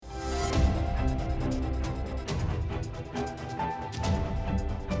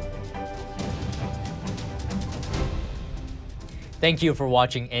Thank you for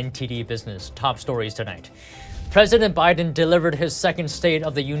watching NTD Business. Top stories tonight. President Biden delivered his second State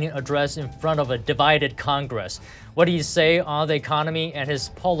of the Union address in front of a divided Congress. What did he say on the economy and his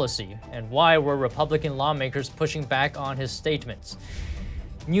policy? And why were Republican lawmakers pushing back on his statements?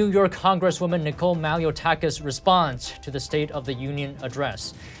 New York Congresswoman Nicole Malliotakis responds to the State of the Union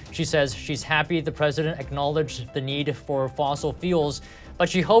address. She says she's happy the president acknowledged the need for fossil fuels, but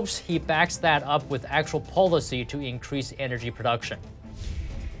she hopes he backs that up with actual policy to increase energy production.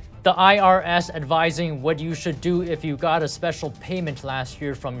 The IRS advising what you should do if you got a special payment last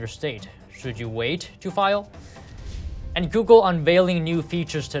year from your state. Should you wait to file? And Google unveiling new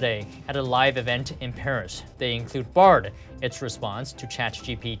features today at a live event in Paris. They include Bard, its response to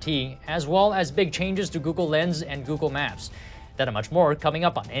ChatGPT, as well as big changes to Google Lens and Google Maps. That and much more coming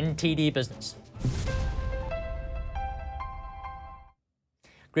up on NTD Business.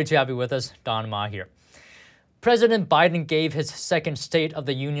 Great to have you with us. Don Ma here. President Biden gave his second State of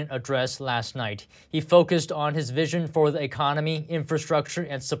the Union address last night. He focused on his vision for the economy, infrastructure,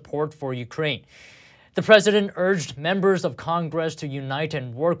 and support for Ukraine. The president urged members of Congress to unite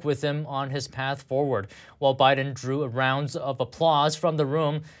and work with him on his path forward. While Biden drew rounds of applause from the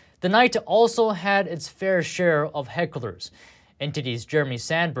room, the night also had its fair share of hecklers. NTD's Jeremy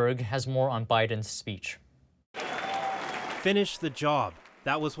Sandberg has more on Biden's speech. Finish the job.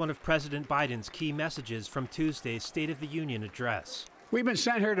 That was one of President Biden's key messages from Tuesday's State of the Union address. We've been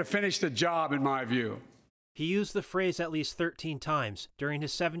sent here to finish the job, in my view. He used the phrase at least 13 times during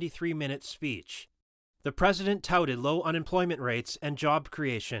his 73-minute speech. The president touted low unemployment rates and job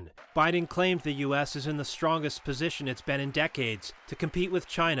creation. Biden claimed the U.S. is in the strongest position it's been in decades to compete with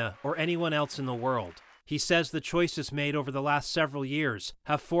China or anyone else in the world. He says the choices made over the last several years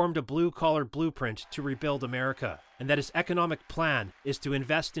have formed a blue-collar blueprint to rebuild America, and that his economic plan is to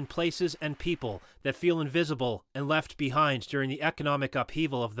invest in places and people that feel invisible and left behind during the economic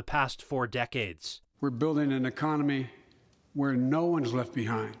upheaval of the past 4 decades. We're building an economy where no one's left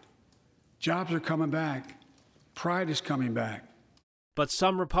behind. Jobs are coming back. Pride is coming back. But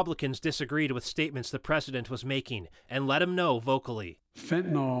some Republicans disagreed with statements the president was making and let him know vocally.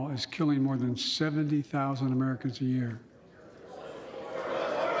 Fentanyl is killing more than 70,000 Americans a year.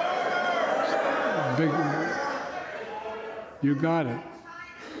 You got it.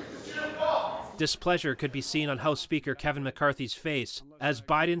 Displeasure could be seen on House Speaker Kevin McCarthy's face as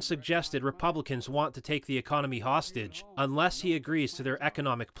Biden suggested Republicans want to take the economy hostage unless he agrees to their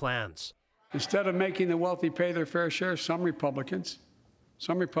economic plans. Instead of making the wealthy pay their fair share, some Republicans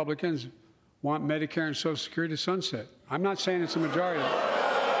want Medicare and Social Security to sunset. I'm not saying it's a majority.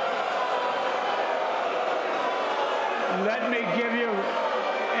 Let me give you,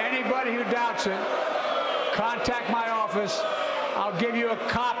 anybody who doubts it, contact my office. I'll give you a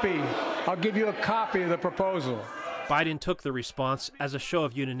copy of the proposal. Biden took the response as a show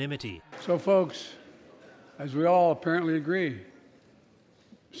of unanimity. So, folks, as we all apparently agree,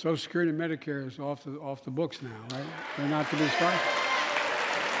 Social Security and Medicare is off the books now, right? They're not to be started.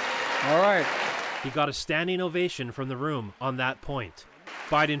 All right. He got a standing ovation from the room on that point.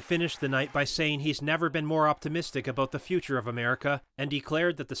 Biden finished the night by saying he's never been more optimistic about the future of America and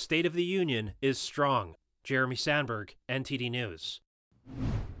declared that the State of the Union is strong. Jeremy Sandberg, NTD News.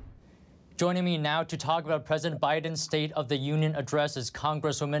 Joining me now to talk about President Biden's State of the Union address is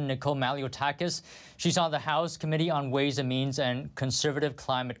Congresswoman Nicole Malliotakis. She's on the House Committee on Ways and Means and Conservative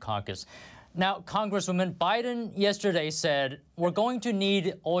Climate Caucus. Now, Congresswoman, Biden yesterday said we're going to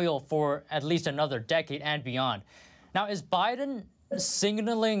need oil for at least another decade and beyond. Now, is Biden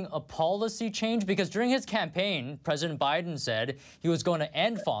signaling a policy change? Because during his campaign, President Biden said he was going to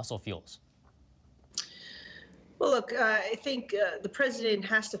end fossil fuels. Well, look, I think the president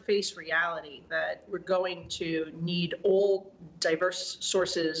has to face reality that we're going to need all diverse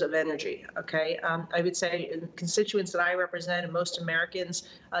sources of energy, okay? I would say constituents that I represent and most Americans,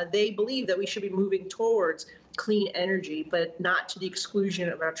 they believe that we should be moving towards clean energy, but not to the exclusion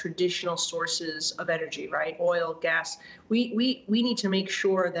of our traditional sources of energy, right? Oil, gas. We need to make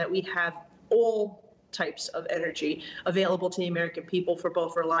sure that we have all types of energy available to the American people for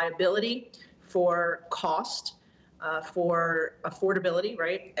both reliability, for cost, for affordability,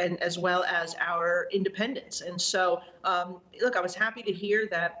 right, and as well as our independence. And so, look, I was happy to hear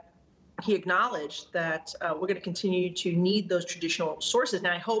that he acknowledged that we're going to continue to need those traditional sources.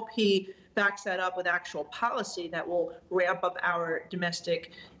 Now, I hope he backs that up with actual policy that will ramp up our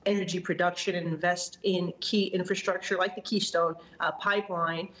domestic energy production and invest in key infrastructure like the Keystone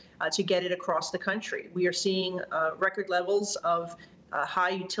pipeline to get it across the country. We are seeing record levels of high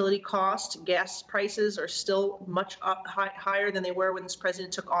utility costs. Gas prices are still much higher than they were when this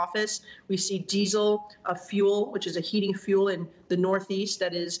president took office. We see diesel fuel, which is a heating fuel in the Northeast,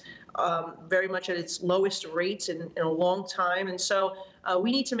 that is very much at its lowest rates in a long time. And so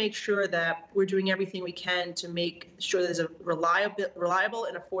we need to make sure that we're doing everything we can to make sure there's a reliable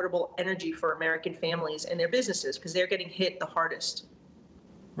and affordable energy for American families and their businesses, because they're getting hit the hardest.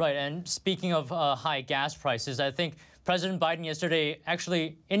 Right, and speaking of high gas prices, I think President Biden yesterday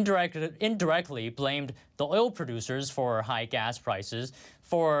actually indirectly blamed the oil producers for high gas prices,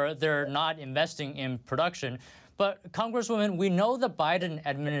 for their not investing in production. But Congresswoman, we know the Biden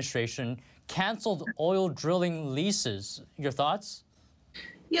administration canceled oil drilling leases. Your thoughts?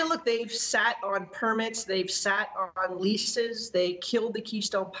 Yeah, look, they've sat on permits, they've sat on leases, they killed the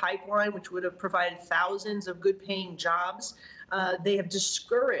Keystone Pipeline, which would have provided thousands of good-paying jobs. They have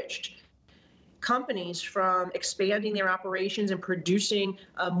discouraged companies from expanding their operations and producing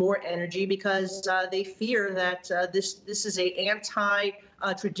more energy because they fear that this is a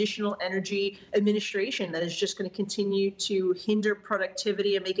anti-traditional energy administration that is just going to continue to hinder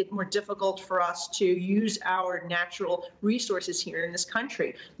productivity and make it more difficult for us to use our natural resources here in this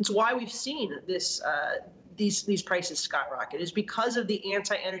country. It's why we've seen this. These prices skyrocket is because of the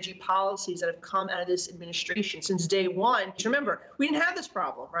anti-energy policies that have come out of this administration since day one. Remember, we didn't have this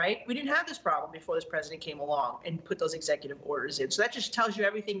problem, right? We didn't have this problem before this president came along and put those executive orders in. So that just tells you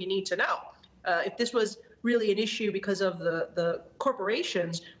everything you need to know. If this was really an issue because of the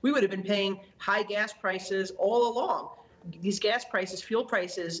corporations, we would have been paying high gas prices all along. These gas prices, fuel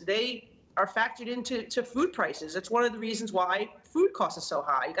prices, they are factored into food prices. That's one of the reasons why food costs are so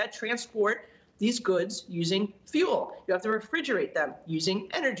high. You got to transport these goods using fuel. You have to refrigerate them using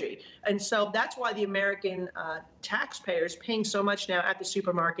energy. And so that's why the American taxpayers paying so much now at the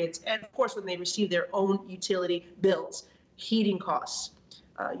supermarkets, and of course when they receive their own utility bills, heating costs,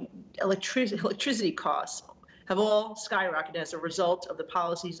 electricity costs have all skyrocketed as a result of the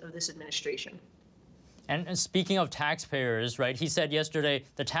policies of this administration. And speaking of taxpayers, right, he said yesterday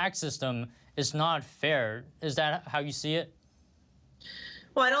the tax system is not fair. Is that how you see it?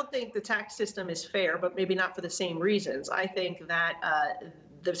 Well, I don't think the tax system is fair, but maybe not for the same reasons. I think that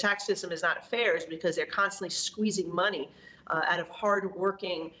the tax system is not fair is because they're constantly squeezing money out of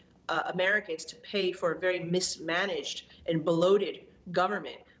hardworking Americans to pay for a very mismanaged and bloated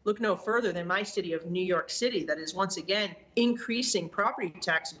government. Look no further than my city of New York City that is once again increasing property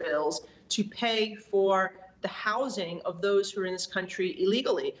tax bills to pay for the housing of those who are in this country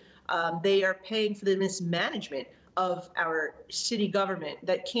illegally. They are paying for the mismanagement of our city government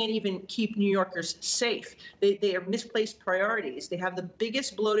that can't even keep New Yorkers safe. They are misplaced priorities. They have the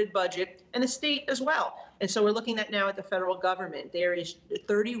biggest bloated budget, and the state as well. And so we're looking at now at the federal government. There is a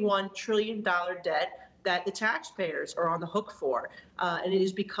 $31 trillion debt that the taxpayers are on the hook for. And it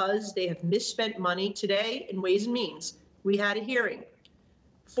is because they have misspent money. Today in Ways and Means, we had a hearing.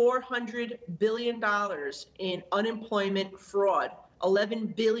 $400 billion in unemployment fraud,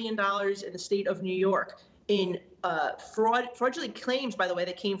 $11 billion in the state of New York in fraudulent claims, by the way,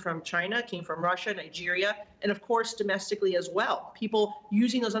 that came from China, came from Russia, Nigeria, and of course domestically as well. People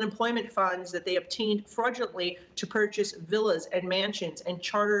using those unemployment funds that they obtained fraudulently to purchase villas and mansions and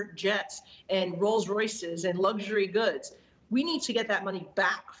charter jets and Rolls Royces and luxury goods. We need to get that money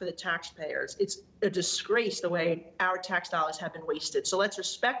back for the taxpayers. It's a disgrace the way our tax dollars have been wasted. So let's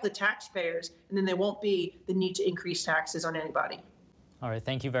respect the taxpayers, and then there won't be the need to increase taxes on anybody. All right,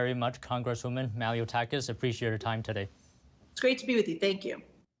 thank you very much, Congresswoman Malliotakis. Appreciate your time today. It's great to be with you. Thank you.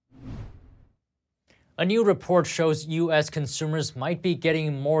 A new report shows U.S. consumers might be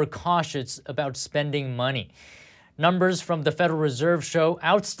getting more cautious about spending money. Numbers from the Federal Reserve show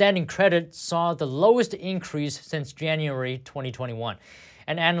outstanding credit saw the lowest increase since January 2021.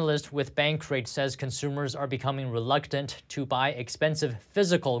 An analyst with Bankrate says consumers are becoming reluctant to buy expensive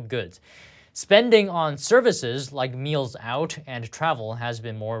physical goods. Spending on services like meals out and travel has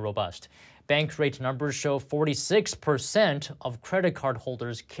been more robust. Bankrate numbers show 46% of credit card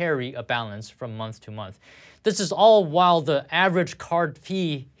holders carry a balance from month to month. This is all while the average card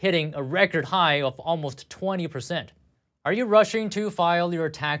fee hitting a record high of almost 20%. Are you rushing to file your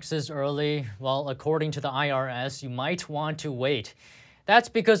taxes early? Well, according to the IRS, you might want to wait. That's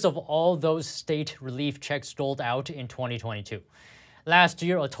because of all those state relief checks doled out in 2022. Last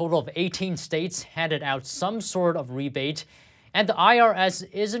year, a total of 18 states handed out some sort of rebate, and the IRS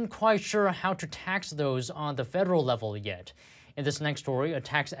isn't quite sure how to tax those on the federal level yet. In this next story, a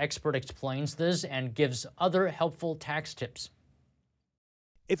tax expert explains this and gives other helpful tax tips.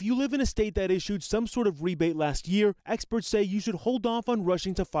 If you live in a state that issued some sort of rebate last year, experts say you should hold off on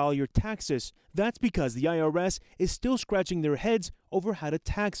rushing to file your taxes. That's because the IRS is still scratching their heads over how to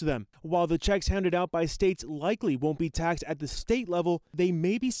tax them. While the checks handed out by states likely won't be taxed at the state level, they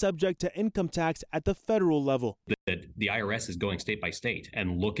may be subject to income tax at the federal level. The IRS is going state by state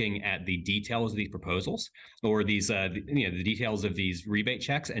and looking at the details of these proposals or these, the details of these rebate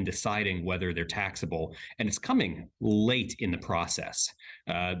checks and deciding whether they're taxable. And it's coming late in the process.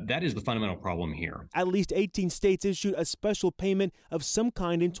 That is the fundamental problem here. At least 18 states issued a special payment of some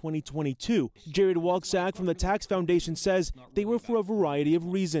kind in 2022. Jared Walczak from the Tax Foundation says they were for a variety of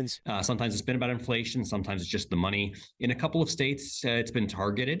reasons. Sometimes it's been about inflation. Sometimes it's just the money. In a couple of states, it's been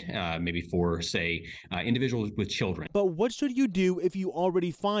targeted, maybe for, say, individuals with children. But what should you do if you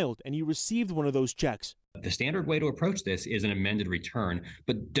already filed and you received one of those checks? The standard way to approach this is an amended return,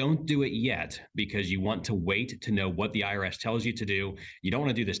 but don't do it yet because you want to wait to know what the IRS tells you to do. You don't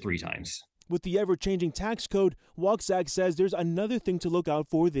want to do this 3 times. With the ever-changing tax code, Walczak says there's another thing to look out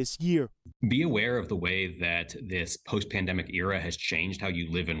for this year. Be aware of the way that this post-pandemic era has changed how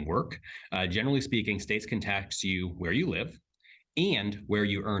you live and work. Generally speaking, states can tax you where you live and where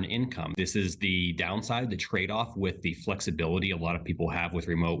you earn income. This is the downside, the trade-off with the flexibility a lot of people have with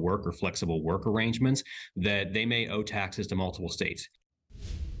remote work or flexible work arrangements, that they may owe taxes to multiple states.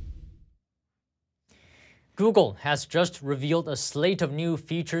 Google has just revealed a slate of new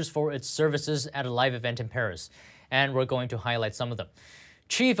features for its services at a live event in Paris, and we're going to highlight some of them.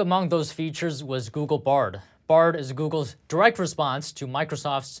 Chief among those features was Google Bard. Bard is Google's direct response to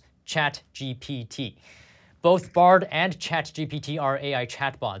Microsoft's ChatGPT. Both Bard and ChatGPT are AI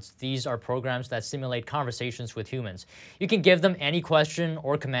chatbots. These are programs that simulate conversations with humans. You can give them any question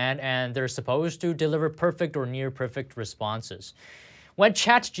or command, and they're supposed to deliver perfect or near-perfect responses. When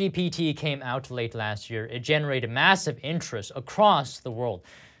ChatGPT came out late last year, it generated massive interest across the world.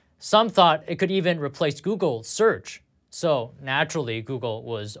 Some thought it could even replace Google search. So naturally, Google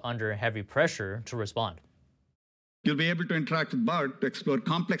was under heavy pressure to respond. You'll be able to interact with Bard to explore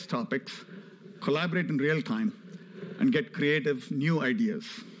complex topics, collaborate in real time, and get creative new ideas.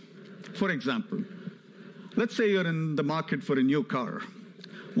 For example, let's say you're in the market for a new car,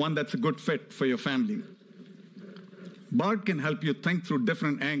 one that's a good fit for your family. Bard can help you think through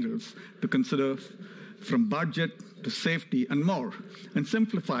different angles to consider, from budget to safety and more, and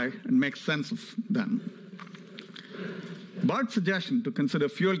simplify and make sense of them. Bard's suggestion to consider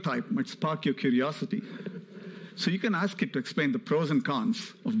fuel type might spark your curiosity. So you can ask it to explain the pros and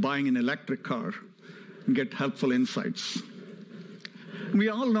cons of buying an electric car and get helpful insights. We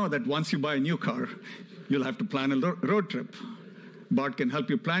all know that once you buy a new car, you'll have to plan a road trip. Bard can help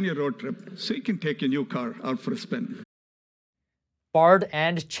you plan your road trip so you can take your new car out for a spin. Bard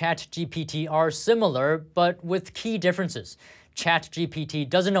and ChatGPT are similar, but with key differences. ChatGPT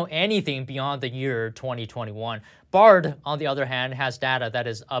doesn't know anything beyond the year 2021. Bard, on the other hand, has data that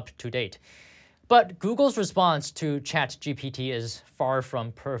is up to date. But Google's response to ChatGPT is far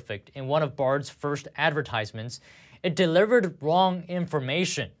from perfect. In one of Bard's first advertisements, it delivered wrong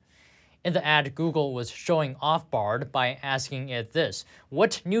information. In the ad, Google was showing off Bard by asking it this: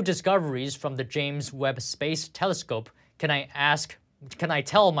 what new discoveries from the James Webb Space Telescope can I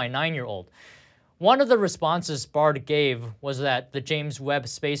tell my 9-year-old? One of the responses Bard gave was that the James Webb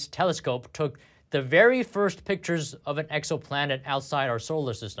Space Telescope took the very first pictures of an exoplanet outside our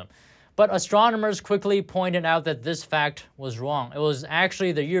solar system. But astronomers quickly pointed out that this fact was wrong. It was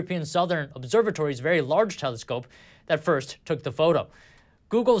actually the European Southern Observatory's very large telescope that first took the photo.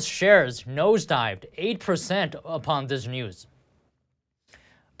 Google's shares nosedived 8% upon this news.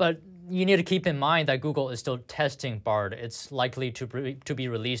 But you need to keep in mind that Google is still testing Bard. It's likely to be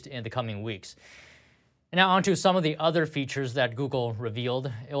released in the coming weeks. Now on to some of the other features that Google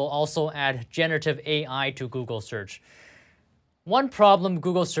revealed. It will also add generative AI to Google Search. One problem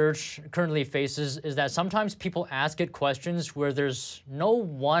Google Search currently faces is that sometimes people ask it questions where there's no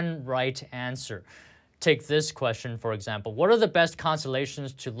one right answer. Take this question, for example. What are the best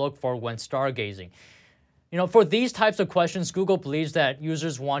constellations to look for when stargazing? For these types of questions, Google believes that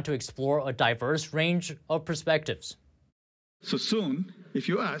users want to explore a diverse range of perspectives. So soon, if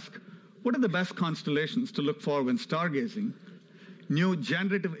you ask, what are the best constellations to look for when stargazing? New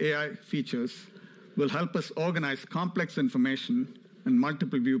generative AI features will help us organize complex information and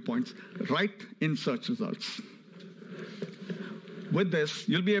multiple viewpoints right in search results. With this,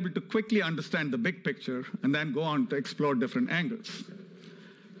 you'll be able to quickly understand the big picture and then go on to explore different angles.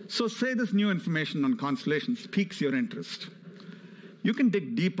 So say this new information on constellations piques your interest. You can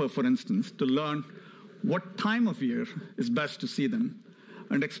dig deeper, for instance, to learn what time of year is best to see them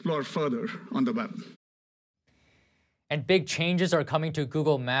and explore further on the web. And big changes are coming to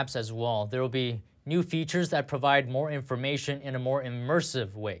Google Maps as well. There will be new features that provide more information in a more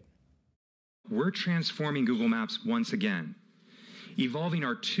immersive way. We're transforming Google Maps once again. evolving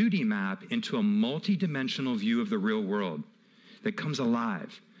our 2D map into a multi-dimensional view of the real world that comes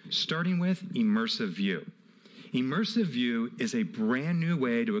alive, starting with immersive view. Immersive view is a brand new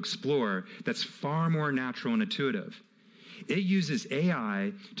way to explore that's far more natural and intuitive. It uses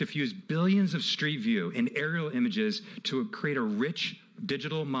AI to fuse billions of street view and aerial images to create a rich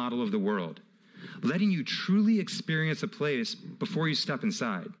digital model of the world, letting you truly experience a place before you step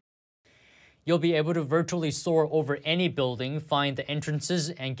inside. You'll be able to virtually soar over any building, find the entrances,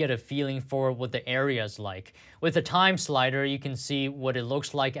 and get a feeling for what the area is like. With the time slider, you can see what it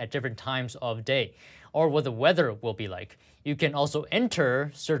looks like at different times of day, or what the weather will be like. You can also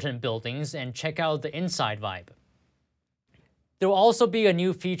enter certain buildings and check out the inside vibe. There will also be a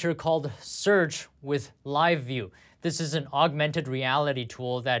new feature called Search with Live View. This is an augmented reality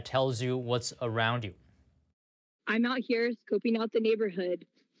tool that tells you what's around you. I'm out here scoping out the neighborhood.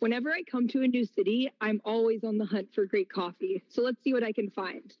 Whenever I come to a new city, I'm always on the hunt for great coffee. So let's see what I can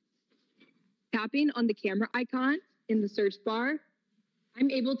find. Tapping on the camera icon in the search bar, I'm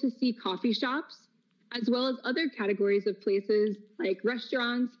able to see coffee shops, as well as other categories of places like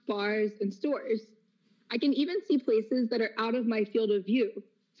restaurants, bars, and stores. I can even see places that are out of my field of view.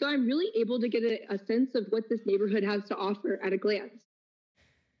 So I'm really able to get a sense of what this neighborhood has to offer at a glance.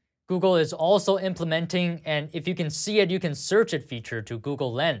 Google is also implementing an "if you can see it, you can search it" feature to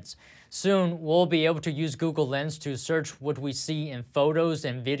Google Lens. Soon, we'll be able to use Google Lens to search what we see in photos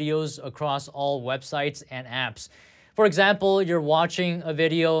and videos across all websites and apps. For example, you're watching a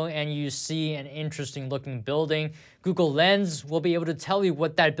video and you see an interesting looking building. Google Lens will be able to tell you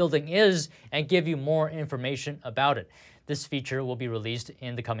what that building is and give you more information about it. This feature will be released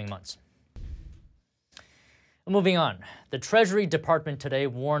in the coming months. Moving on, the Treasury Department today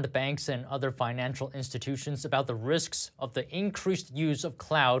warned banks and other financial institutions about the risks of the increased use of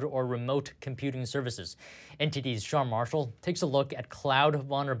cloud or remote computing services. NTD's Sean Marshall takes a look at cloud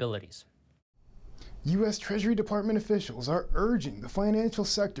vulnerabilities. U.S. Treasury Department officials are urging the financial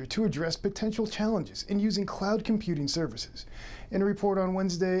sector to address potential challenges in using cloud computing services. In a report on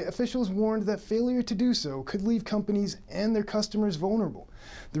Wednesday, officials warned that failure to do so could leave companies and their customers vulnerable.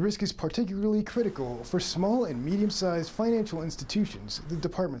 The risk is particularly critical for small and medium-sized financial institutions, the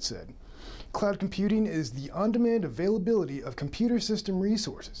department said. Cloud computing is the on-demand availability of computer system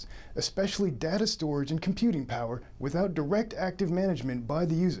resources, especially data storage and computing power, without direct active management by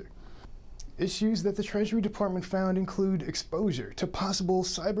the user. Issues that the Treasury Department found include exposure to possible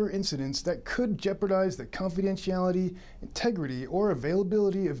cyber incidents that could jeopardize the confidentiality, integrity, or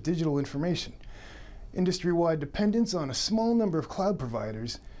availability of digital information, industry-wide dependence on a small number of cloud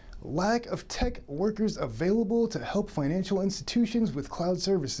providers, lack of tech workers available to help financial institutions with cloud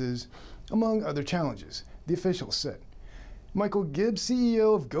services, among other challenges, the officials said. Michael Gibbs,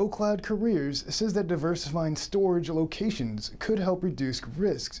 CEO of GoCloud Careers, says that diversifying storage locations could help reduce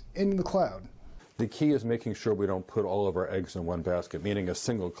risks in the cloud. The key is making sure we don't put all of our eggs in one basket, meaning a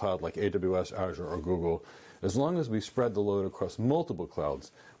single cloud like AWS, Azure, or Google. As long as we spread the load across multiple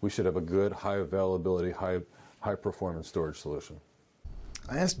clouds, we should have a good, high availability, high performance storage solution.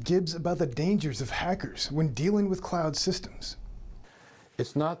 I asked Gibbs about the dangers of hackers when dealing with cloud systems.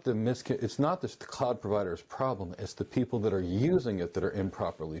 It's not the cloud provider's problem, it's the people that are using it that are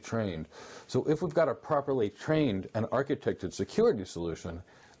improperly trained. So if we've got a properly trained and architected security solution,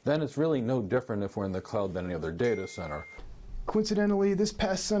 then it's really no different if we're in the cloud than any other data center. Coincidentally, this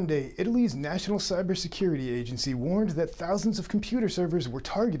past Sunday, Italy's National Cybersecurity Agency warned that thousands of computer servers were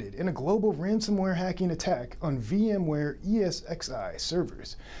targeted in a global ransomware hacking attack on VMware ESXi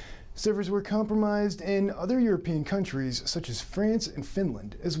servers. Servers were compromised in other European countries such as France and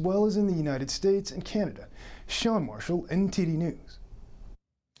Finland, as well as in the United States and Canada. Sean Marshall, NTD News.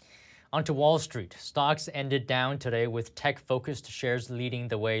 On to Wall Street. Stocks ended down today with tech-focused shares leading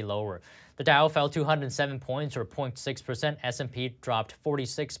the way lower. The Dow fell 207 points or 0.6%. S&P dropped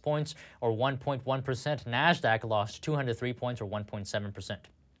 46 points or 1.1%. NASDAQ lost 203 points or 1.7%.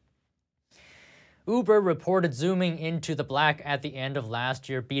 Uber reported zooming into the black at the end of last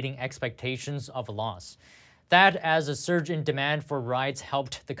year, beating expectations of a loss. That as a surge in demand for rides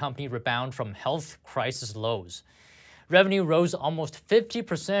helped the company rebound from health crisis lows. Revenue rose almost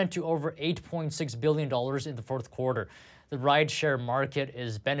 50% to over $8.6 billion in the fourth quarter. The rideshare market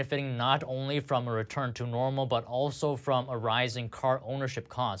is benefiting not only from a return to normal, but also from a rise in car ownership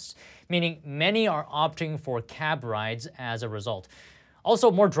costs, meaning many are opting for cab rides as a result.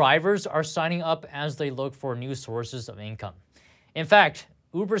 Also, more drivers are signing up as they look for new sources of income. In fact,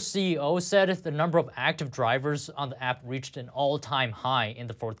 Uber's CEO said the number of active drivers on the app reached an all-time high in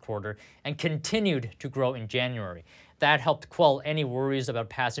the fourth quarter and continued to grow in January. That helped quell any worries about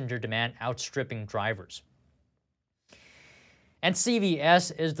passenger demand outstripping drivers. And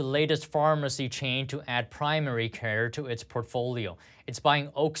CVS is the latest pharmacy chain to add primary care to its portfolio. It's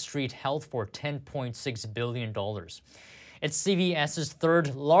buying Oak Street Health for $10.6 billion. It's CVS's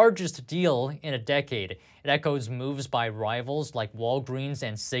third largest deal in a decade. It echoes moves by rivals like Walgreens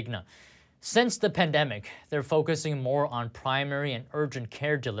and Cigna. Since the pandemic, they're focusing more on primary and urgent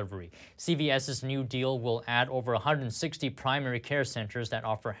care delivery. CVS's new deal will add over 160 primary care centers that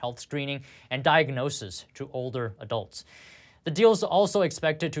offer health screening and diagnosis to older adults. The deal is also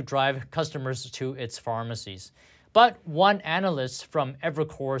expected to drive customers to its pharmacies. But one analyst from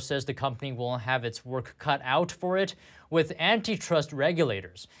Evercore says the company will have its work cut out for it with antitrust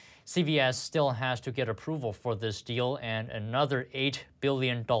regulators. CVS still has to get approval for this deal and another $8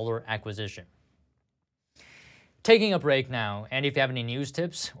 billion acquisition. Taking a break now, and if you have any news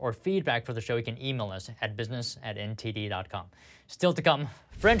tips or feedback for the show, you can email us at business@ntd.com. Still to come,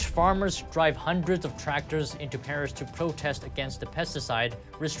 French farmers drive hundreds of tractors into Paris to protest against the pesticide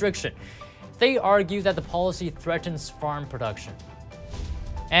restriction. They argue that the policy threatens farm production.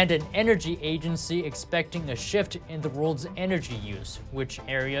 And an energy agency expecting a shift in the world's energy use. Which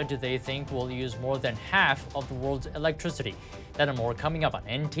area do they think will use more than half of the world's electricity? That and more coming up on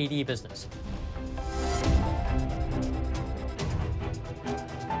NTD Business.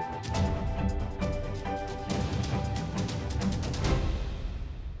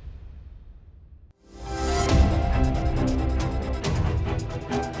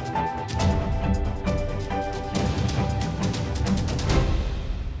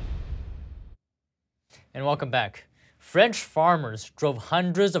 And welcome back. French farmers drove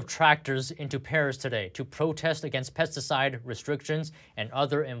hundreds of tractors into Paris today to protest against pesticide restrictions and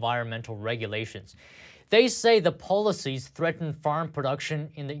other environmental regulations. They say the policies threaten farm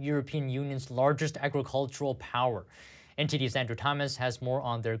production in the European Union's largest agricultural power. NTD's Andrew Thomas has more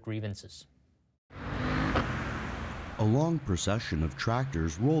on their grievances. A long procession of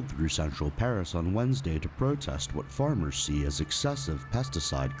tractors rolled through central Paris on Wednesday to protest what farmers see as excessive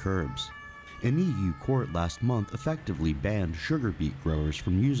pesticide curbs. An EU court last month effectively banned sugar beet growers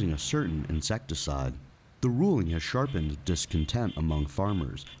from using a certain insecticide. The ruling has sharpened discontent among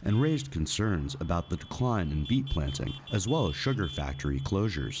farmers and raised concerns about the decline in beet planting, as well as sugar factory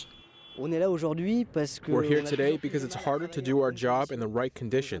closures. We're here today because it's harder to do our job in the right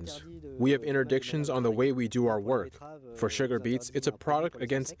conditions. We have interdictions on the way we do our work. For sugar beets, it's a product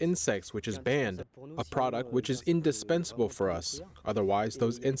against insects which is banned, a product which is indispensable for us. Otherwise,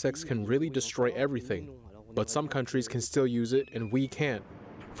 those insects can really destroy everything. But some countries can still use it and we can't.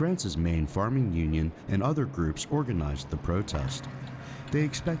 France's main farming union and other groups organized the protest. They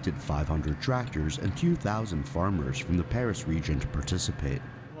expected 500 tractors and 2,000 farmers from the Paris region to participate.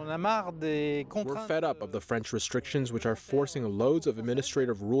 We're fed up of the French restrictions which are forcing loads of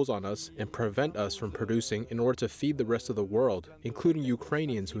administrative rules on us and prevent us from producing in order to feed the rest of the world, including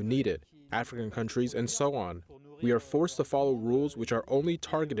Ukrainians who need it, African countries, and so on. We are forced to follow rules which are only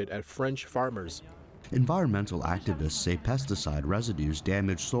targeted at French farmers. Environmental activists say pesticide residues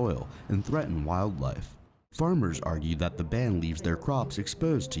damage soil and threaten wildlife. Farmers argue that the ban leaves their crops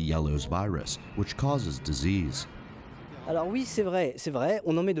exposed to Yellow's virus, which causes disease.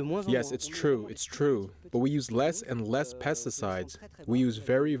 Yes, it's true, but we use less and less pesticides. We use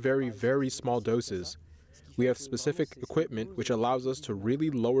very, very, very small doses. We have specific equipment which allows us to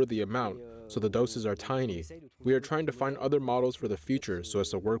really lower the amount, so the doses are tiny. We are trying to find other models for the future so as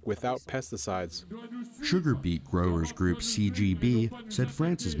to work without pesticides. Sugar beet growers group CGB said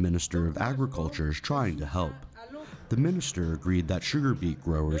France's Minister of Agriculture is trying to help. The minister agreed that sugar beet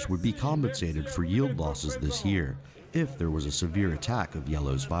growers would be compensated for yield losses this year if there was a severe attack of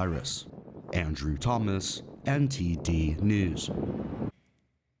Yellow's virus. Andrew Thomas, NTD News.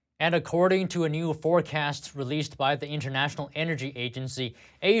 And according to a new forecast released by the International Energy Agency,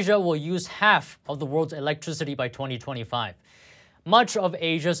 Asia will use half of the world's electricity by 2025. Much of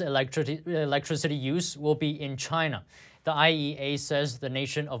Asia's electricity use will be in China. The IEA says the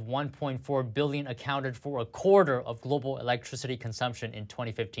nation of 1.4 billion accounted for a quarter of global electricity consumption in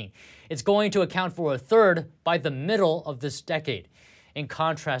 2015. It's going to account for a third by the middle of this decade. In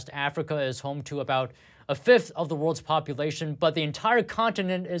contrast, Africa is home to about a fifth of the world's population, but the entire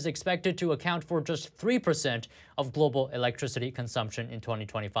continent is expected to account for just 3% of global electricity consumption in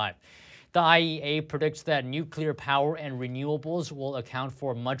 2025. The IEA predicts that nuclear power and renewables will account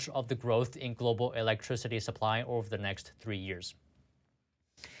for much of the growth in global electricity supply over the next 3 years.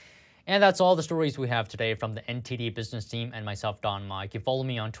 And that's all the stories we have today from the NTD business team and myself, Don Ma. You can follow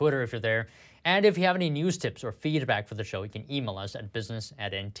me on Twitter if you're there. And if you have any news tips or feedback for the show, you can email us at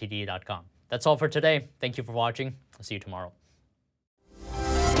business@ntd.com. That's all for today. Thank you for watching. I'll see you tomorrow.